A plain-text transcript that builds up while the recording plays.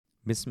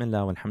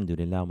Bismillah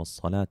walhamdulillah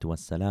wassalatu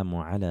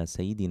wassalamu ala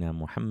Sayyidina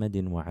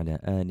Muhammadin wa ala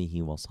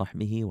alihi wa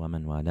sahbihi wa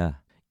man walah.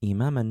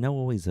 Imam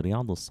al-Nawawi's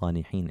Riyadh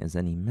al-Salihin is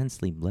an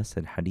immensely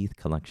blessed hadith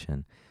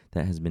collection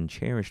that has been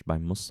cherished by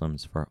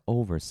Muslims for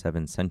over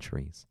 7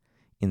 centuries.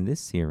 In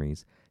this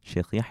series,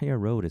 Sheikh Yahya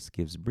Rodis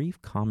gives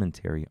brief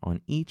commentary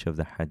on each of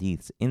the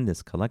hadiths in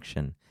this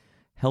collection,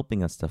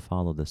 helping us to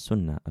follow the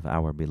sunnah of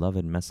our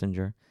beloved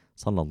Messenger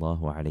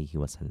sallallahu alayhi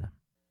wa sallam.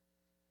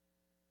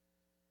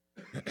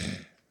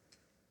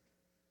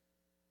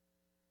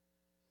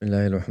 بسم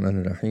الله الرحمن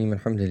الرحيم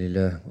الحمد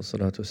لله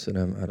والصلاة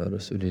والسلام على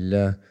رسول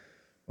الله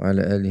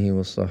وعلى آله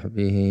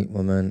وصحبه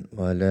ومن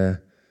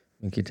والاه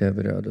من كتاب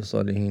رياض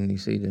الصالحين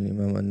لسيد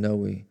الإمام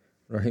النووي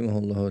رحمه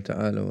الله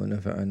تعالى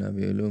ونفعنا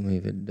بعلومه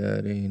في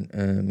الدارين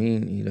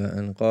آمين إلى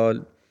أن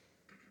قال.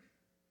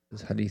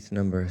 This hadith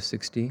number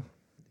 60,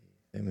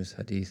 famous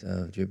hadith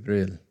of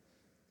Jibril.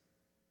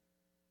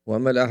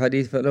 وأما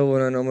الأحاديث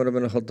فالأول عن عمر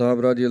بن الخطاب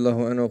رضي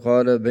الله عنه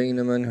قال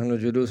بينما نحن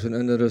جلوس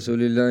عند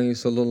رسول الله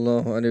صلى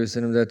الله عليه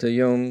وسلم ذات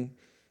يوم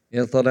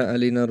يطلع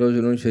علينا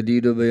رجل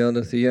شديد بياض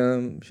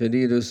الثياب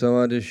شديد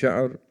سواد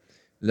الشعر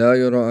لا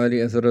يرى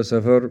عليه أثر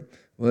سفر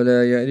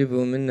ولا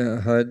يعرفه منا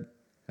أحد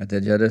حتى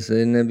جلس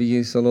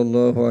النبي صلى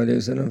الله عليه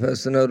وسلم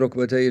فأسند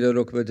ركبتيه إلى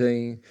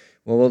ركبتيه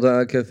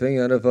ووضع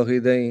كفيه على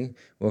فخذيه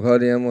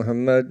وقال يا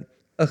محمد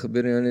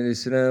أخبرني عن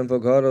الإسلام.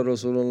 فقال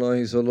رسول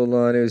الله صلى الله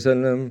عليه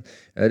وسلم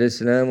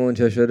الإسلام أن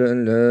تشهد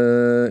أن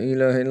لا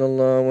إله إلا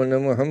الله وأن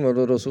محمد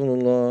رسول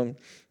الله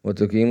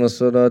وتقيم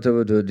الصلاة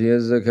وتؤتي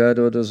الزكاة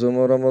وتصوم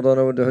رمضان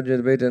وتحج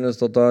البيت إن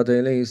استطعت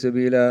إليه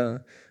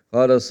سبيلا.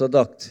 قال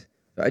صدقت.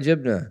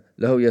 فعجبنا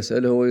له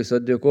يسأله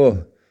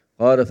ويصدقه.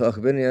 قال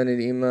فأخبرني عن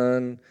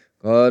الإيمان.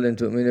 قال أن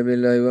تؤمن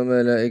بالله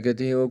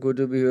وملائكته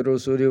وكتبه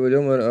ورسله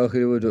واليوم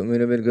الآخر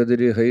وتؤمن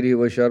بالقدر خيره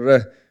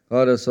وشره.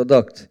 قال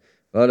صدقت.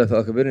 قال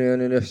فأخبرني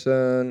عن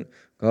الإحسان.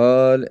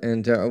 قال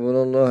أن تعبد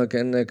الله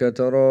كأنك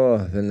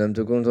تراه فإن لم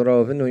تكن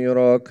تراه فإنه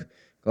يراك.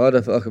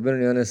 قال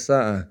فأخبرني عن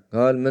الساعة.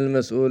 قال ما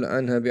المسؤول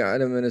عنها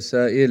بأعلم من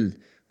السائل.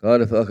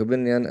 قال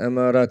فأخبرني عن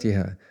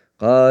أماراتها.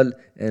 قال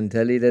أن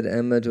تلد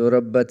الأمة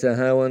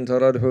ربتها وأن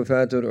ترى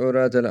الحفاة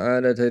العراة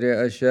العالة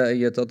لأشياء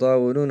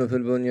يتطاولون في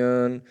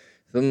البنيان.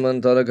 ثم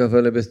انطلق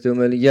فلبثت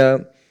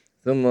مليا.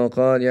 ثم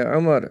قال يا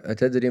عمر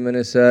أتدري من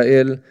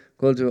السائل؟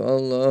 قلت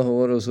الله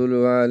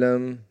ورسوله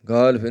أعلم.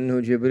 قال فإنه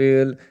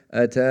جبريل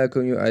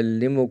أتاكم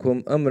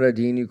يعلمكم أمر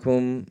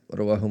دينكم.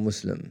 رواه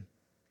مسلم.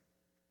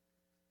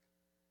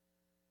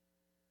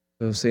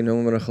 So Sayyidina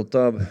Umar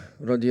al-Khattab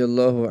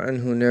radiallahu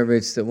anhu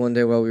narrates that one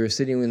day while we were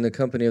sitting in the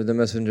company of the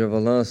Messenger of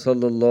Allah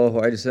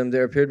sallallahu alaihi wasallam,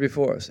 there appeared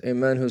before us a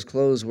man whose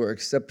clothes were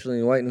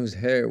exceptionally white and whose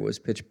hair was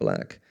pitch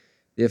black.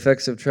 The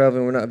effects of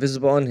traveling were not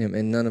visible on him,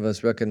 and none of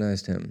us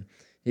recognized him.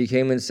 He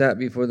came and sat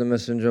before the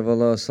Messenger of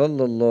Allah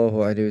sallallahu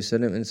alaihi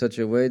wasallam in such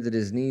a way that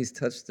his knees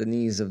touched the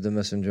knees of the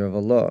Messenger of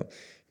Allah.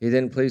 He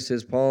then placed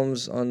his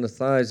palms on the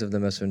thighs of the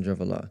Messenger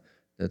of Allah.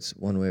 That's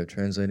one way of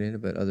translating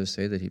it, but others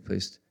say that he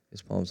placed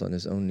his palms on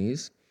his own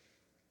knees.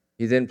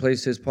 He then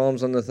placed his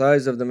palms on the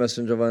thighs of the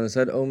Messenger of Allah and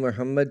said, O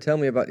Muhammad, tell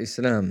me about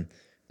Islam.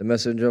 The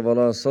Messenger of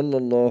Allah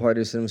sallallahu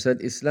alaihi wasallam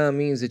said, Islam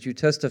means that you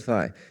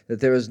testify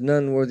that there is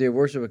none worthy of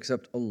worship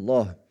except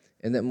Allah,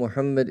 and that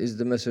Muhammad is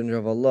the Messenger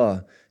of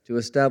Allah, to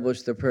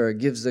establish the prayer,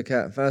 give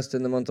zakat, fast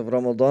in the month of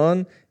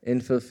Ramadan,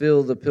 and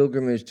fulfill the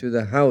pilgrimage to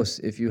the house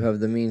if you have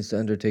the means to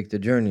undertake the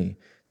journey.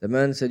 The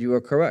man said, you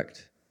are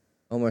correct.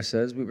 Omar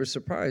says, we were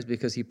surprised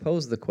because he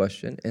posed the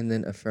question and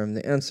then affirmed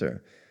the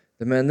answer.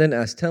 The man then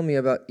asked, tell me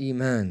about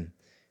Iman.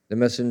 The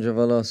Messenger of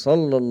Allah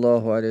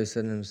sallallahu alaihi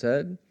wasallam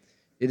said,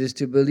 it is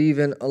to believe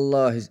in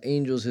Allah, His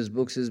angels, His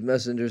books, His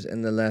messengers,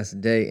 and the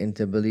last day, and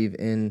to believe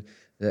in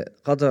the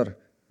qadr,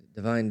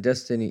 divine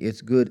destiny,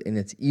 its good and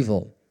its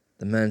evil.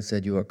 The man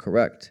said, you are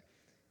correct.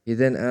 He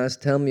then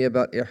asked, tell me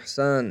about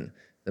ihsan.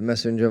 The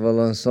Messenger of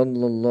Allah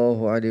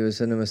sallallahu alaihi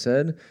wasallam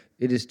said,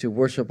 it is to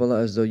worship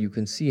Allah as though you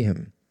can see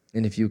Him.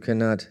 And if you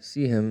cannot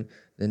see Him,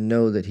 then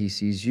know that He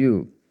sees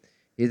you.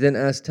 He then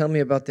asked, tell me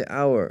about the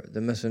hour.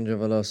 The Messenger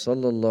of Allah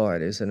sallallahu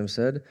alaihi wasallam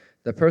said,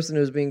 the person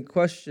who is being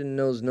questioned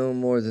knows no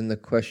more than the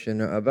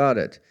questioner about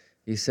it.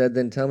 He said,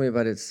 then tell me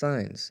about its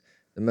signs.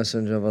 The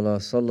Messenger of Allah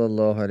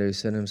sallallahu alaihi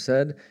wasallam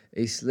said,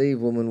 a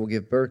slave woman will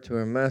give birth to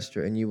her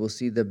master, and you will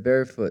see the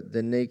barefoot,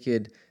 the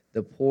naked,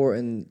 the poor,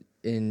 and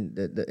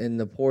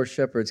the poor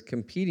shepherds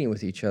competing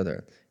with each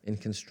other in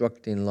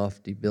constructing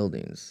lofty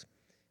buildings.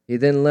 He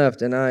then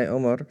left, and I,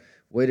 Omar,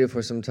 waited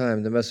for some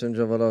time. The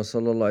Messenger of Allah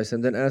sallallahu alaihi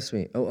wasallam then asked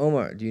me, "O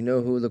Omar, do you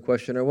know who the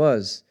questioner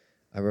was?"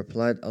 I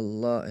replied,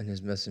 "Allah and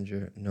His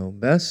Messenger know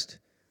best."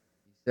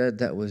 He said,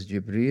 "That was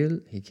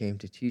Jibreel. He came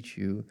to teach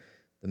you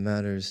the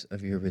matters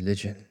of your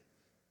religion."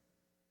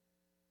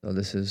 So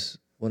this is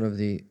one of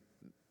the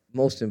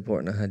most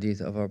important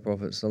hadith of our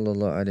Prophet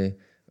sallallahu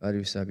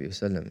alaihi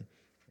wasallam.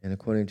 And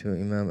according to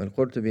Imam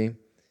al-Qurtubi,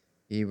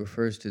 he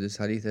refers to this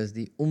hadith as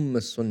the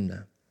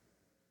Sunnah.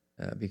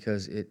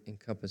 Because it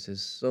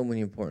encompasses so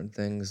many important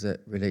things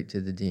that relate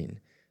to the deen.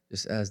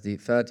 Just as the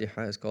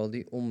Fatiha is called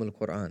the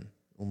al-Quran,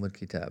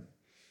 al-Kitab.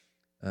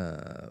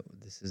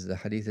 This is the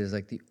hadith is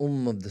like the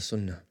of the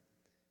Sunnah.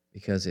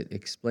 because it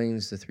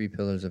explains the three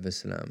pillars of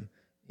Islam: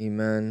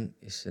 Iman,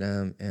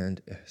 Islam,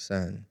 and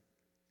Ihsan.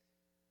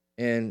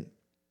 And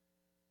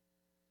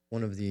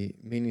one of the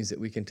meanings that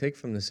we can take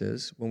from this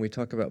is when we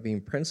talk about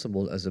being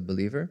principled as a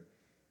believer,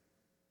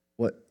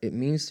 what it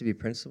means to be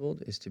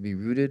principled is to be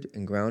rooted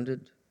and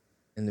grounded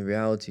in the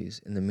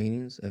realities, in the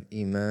meanings of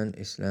Iman,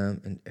 Islam,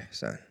 and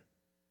Ihsan.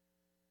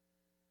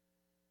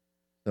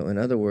 So, in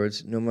other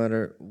words, no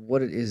matter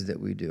what it is that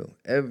we do,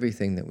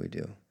 everything that we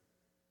do,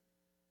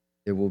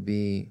 there will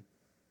be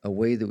a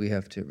way that we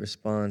have to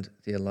respond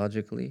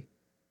theologically,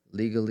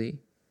 legally,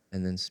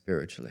 and then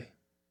spiritually.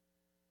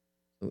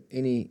 So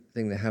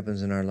anything that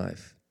happens in our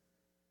life,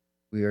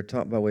 we are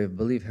taught by way of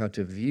belief how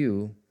to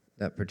view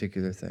that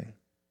particular thing.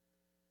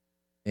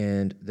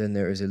 And then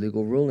there is a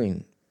legal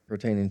ruling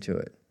pertaining to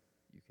it.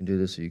 You can do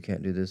this or you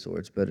can't do this, or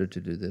it's better to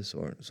do this,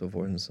 or so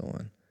forth and so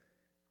on.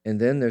 And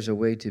then there's a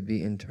way to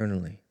be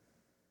internally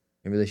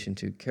in relation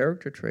to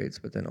character traits,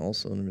 but then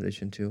also in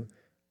relation to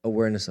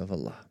awareness of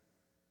Allah.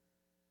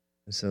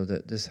 And so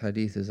that this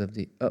hadith is of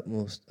the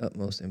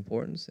utmost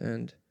importance,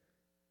 and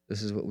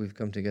this is what we've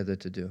come together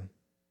to do.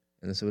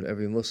 And this is what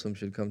every Muslim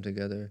should come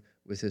together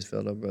with his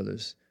fellow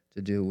brothers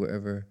to do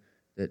wherever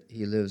that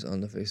he lives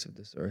on the face of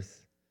this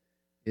earth,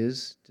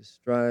 is to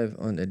strive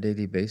on a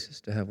daily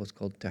basis to have what's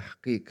called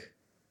tahqiq,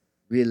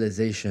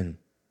 realization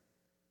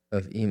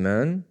of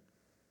Iman,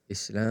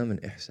 Islam,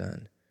 and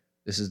Ihsan.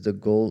 This is the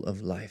goal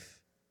of life,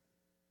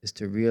 is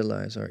to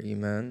realize our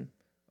Iman,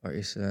 our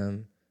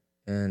Islam,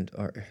 and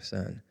our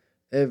Ihsan.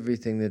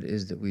 Everything that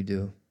is that we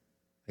do,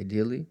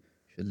 ideally,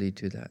 should lead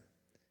to that.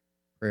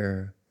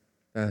 Prayer,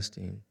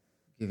 fasting,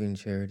 giving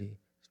charity,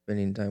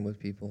 spending time with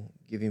people,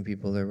 giving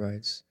people their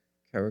rights,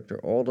 character,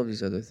 all of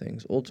these other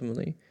things,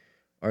 ultimately,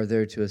 are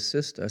there to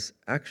assist us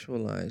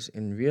actualize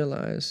and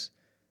realize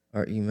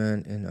our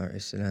Iman and our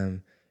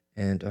Islam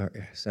and our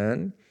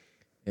Ihsan.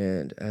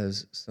 And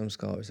as some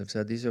scholars have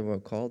said, these are what are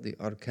called the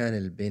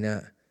Arkan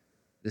al-Bina.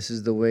 This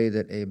is the way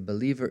that a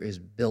believer is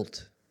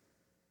built.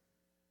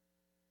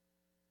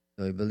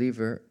 So a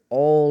believer,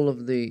 all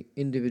of the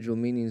individual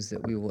meanings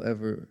that we will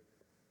ever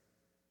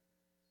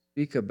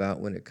speak about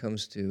when it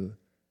comes to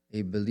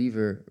a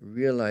believer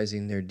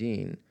realizing their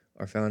deen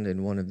are found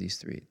in one of these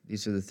three.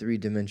 These are the three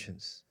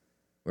dimensions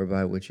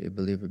whereby which a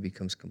believer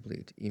becomes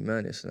complete: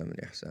 Iman, Islam,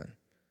 and Ihsan.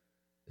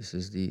 This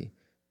is the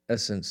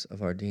essence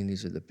of our deen.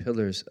 These are the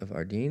pillars of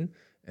our deen,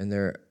 and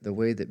they're the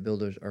way that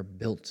builders are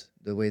built,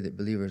 the way that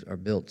believers are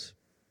built.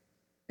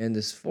 And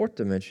this fourth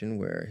dimension,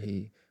 where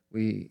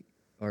we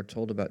are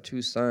told about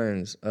two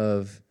signs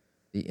of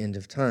the end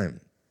of time,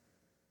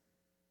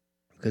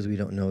 because we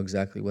don't know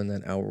exactly when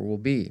that hour will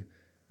be,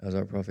 as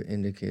our Prophet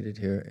indicated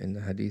here in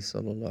the Hadith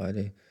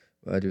sallallahu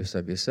alaihi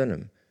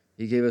wasallam.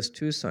 He gave us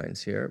two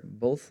signs here,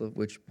 both of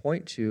which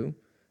point to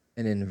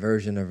an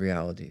inversion of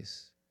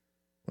realities.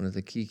 One of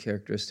the key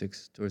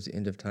characteristics towards the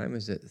end of time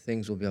is that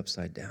things will be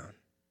upside down.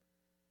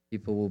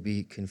 People will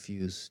be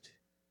confused.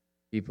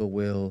 People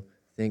will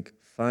think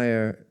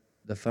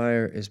the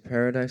fire is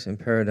paradise, and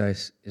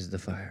paradise is the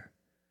fire.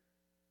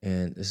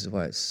 And this is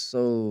why it's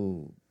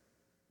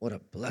what a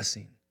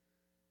blessing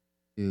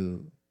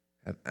to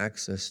have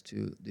access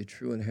to the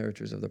true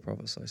inheritors of the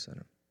Prophet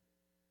ﷺ.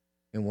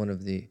 And one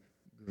of the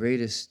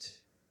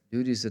greatest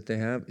duties that they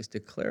have is to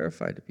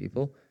clarify to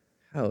people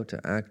how to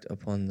act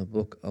upon the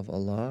book of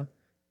Allah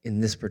in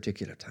this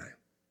particular time.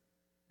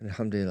 And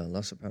alhamdulillah, Allah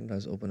subhanahu wa ta'ala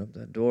has opened up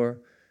that door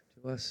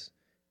to us,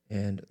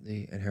 and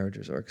the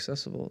inheritors are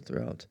accessible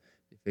throughout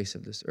the face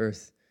of this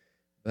earth.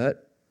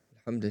 But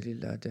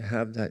alhamdulillah, to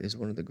have that is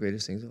one of the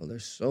greatest things. Oh,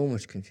 there's so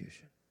much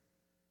confusion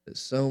that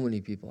so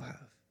many people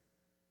have.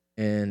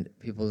 And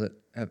people that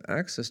have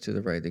access to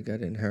the right, they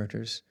got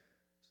inheritors,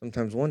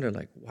 sometimes wonder,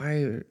 like,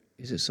 why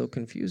is it so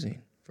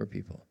confusing for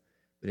people?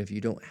 But if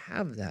you don't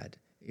have that,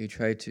 you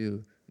try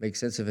to make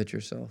sense of it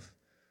yourself,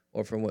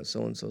 or from what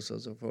so-and-so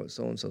says, or from what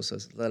so-and-so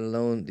says, let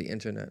alone the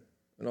internet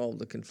and all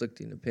the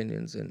conflicting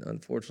opinions, and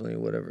unfortunately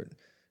whatever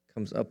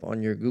comes up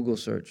on your Google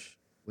search,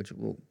 which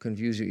will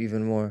confuse you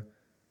even more.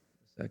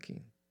 So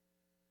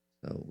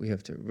we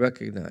have to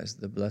recognize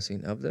the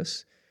blessing of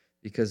this,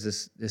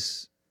 because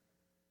this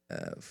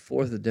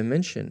fourth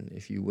dimension,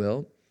 if you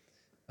will,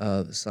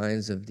 of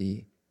signs of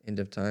the end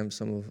of time,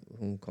 some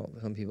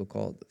people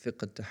call it the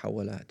fiqh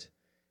al-tahawalat,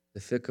 the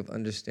fiqh of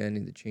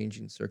understanding the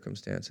changing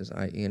circumstances,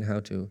 i.e., and how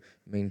to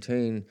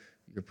maintain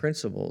your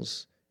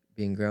principles,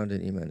 being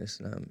grounded in Iman,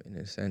 Islam, and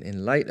Ihsan,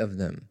 in light of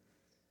them.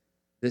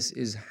 This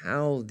is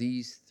how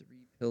these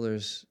three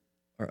pillars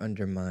are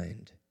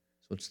undermined.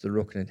 So it's the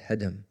rukn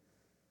al-hadam.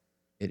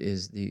 It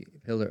is the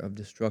pillar of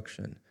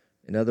destruction.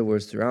 In other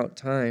words, throughout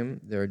time,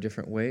 there are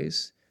different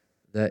ways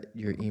that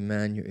your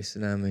Iman, your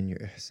Islam, and your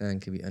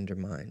Ihsan can be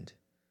undermined.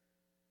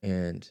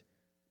 And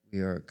we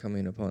are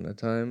coming upon a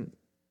time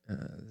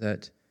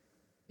that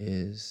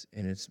is,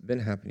 and it's been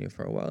happening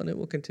for a while, and it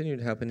will continue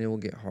to happen. It will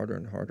get harder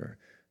and harder.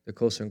 The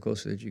closer and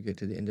closer that you get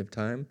to the end of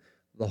time,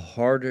 the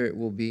harder it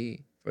will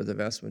be for the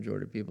vast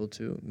majority of people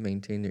to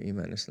maintain their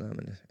Iman, Islam,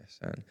 and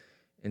Ihsan,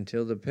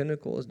 until the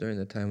pinnacle is during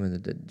the time of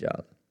the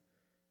Dajjal.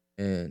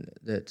 And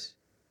that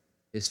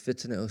His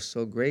fitna was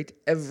so great,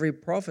 every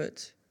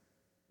prophet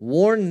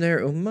warned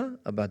their ummah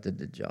about the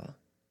Dajjal,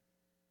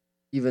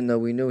 even though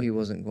we knew he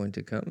wasn't going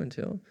to come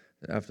until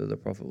after the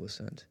prophet was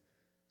sent.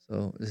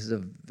 So this is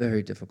a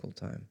very difficult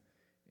time,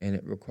 and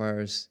it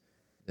requires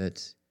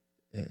that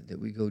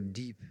we go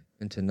deep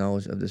into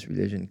knowledge of this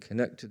religion,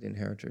 connect to the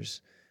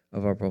inheritors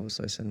of our Prophet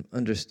ﷺ,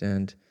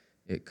 understand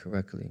it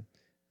correctly,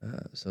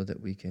 so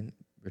that we can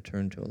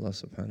return to Allah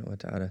subhanahu wa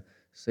ta'ala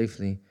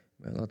safely.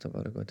 May Allah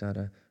tabarak wa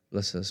ta'ala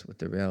bless us with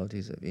the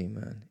realities of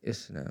Iman,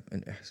 Islam,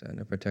 and Ihsan,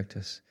 and protect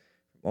us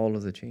from all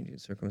of the changing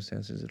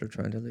circumstances that are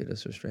trying to lead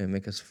us astray, and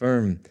make us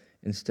firm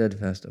and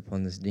steadfast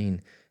upon this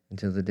deen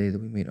until the day that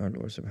we meet our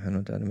Lord subhanahu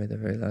wa ta'ala. May the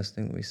very last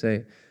thing we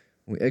say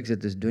when we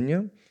exit this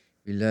dunya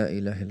be La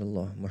ilaha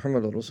illallah,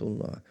 Muhammadur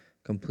Rasulullah,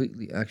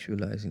 completely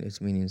actualizing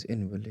its meanings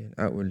inwardly and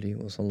outwardly.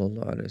 Wa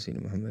sallallahu ala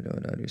sayyidina Muhammad wa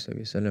ala alihi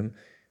wa sallam.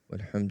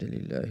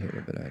 Walhamdulillahi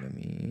rabbil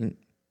alameen.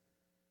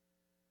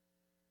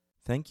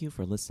 Thank you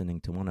for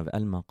listening to one of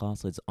Al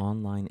Maqasid's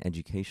online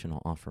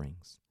educational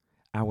offerings.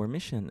 Our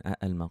mission at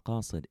Al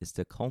Maqasid is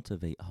to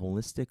cultivate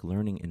holistic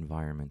learning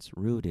environments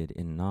rooted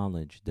in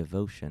knowledge,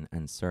 devotion,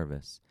 and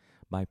service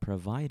by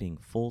providing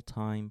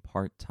full-time,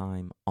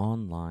 part-time,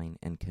 online,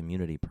 and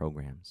community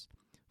programs.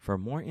 For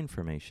more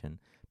information,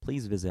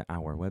 please visit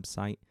our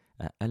website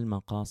at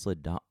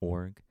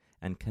almaqasid.org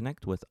and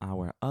connect with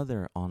our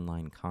other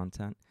online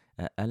content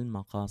at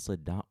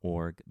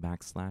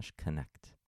almaqasid.org/connect.